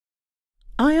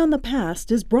Eye on the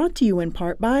Past is brought to you in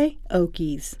part by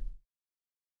Okies.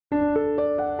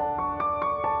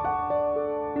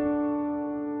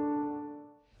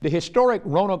 The historic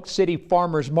Roanoke City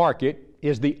Farmers Market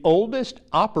is the oldest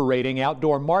operating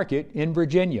outdoor market in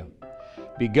Virginia.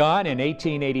 Begun in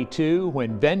 1882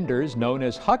 when vendors known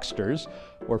as hucksters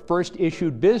were first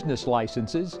issued business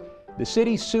licenses, the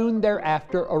city soon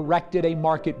thereafter erected a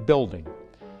market building.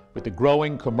 With the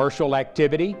growing commercial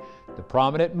activity, the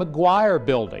prominent McGuire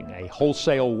Building, a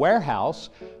wholesale warehouse,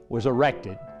 was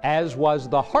erected, as was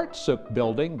the Hartsook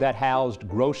Building that housed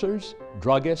grocers,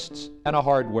 druggists, and a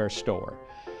hardware store.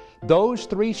 Those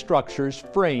three structures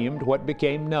framed what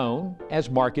became known as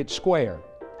Market Square.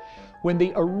 When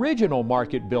the original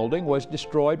market building was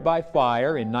destroyed by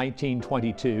fire in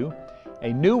 1922,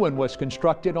 a new one was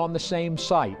constructed on the same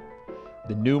site.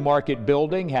 The new market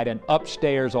building had an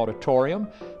upstairs auditorium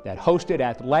that hosted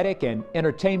athletic and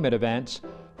entertainment events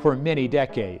for many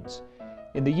decades.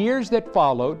 In the years that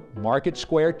followed, Market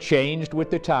Square changed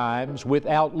with the times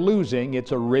without losing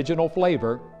its original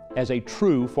flavor as a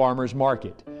true farmers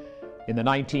market. In the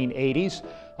 1980s,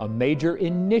 a major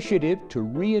initiative to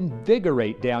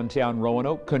reinvigorate downtown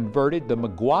Roanoke converted the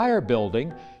McGuire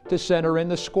Building to center in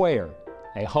the square,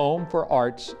 a home for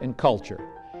arts and culture.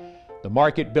 The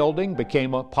market building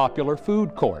became a popular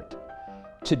food court.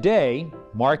 Today,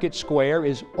 Market Square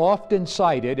is often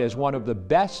cited as one of the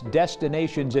best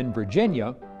destinations in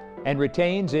Virginia and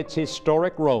retains its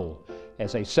historic role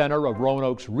as a center of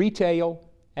Roanoke's retail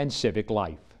and civic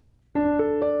life.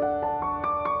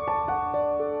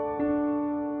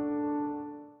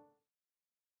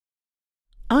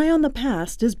 Eye on the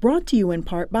Past is brought to you in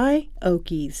part by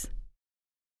Okies.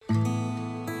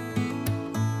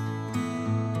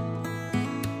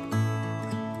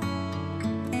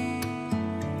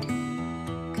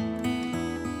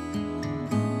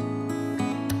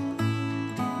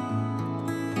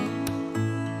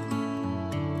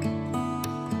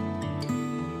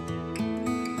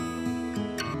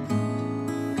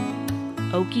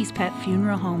 Okies Pet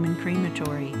Funeral Home and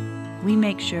Crematory. We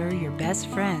make sure your best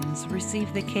friends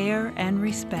receive the care and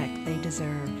respect they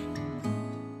deserve.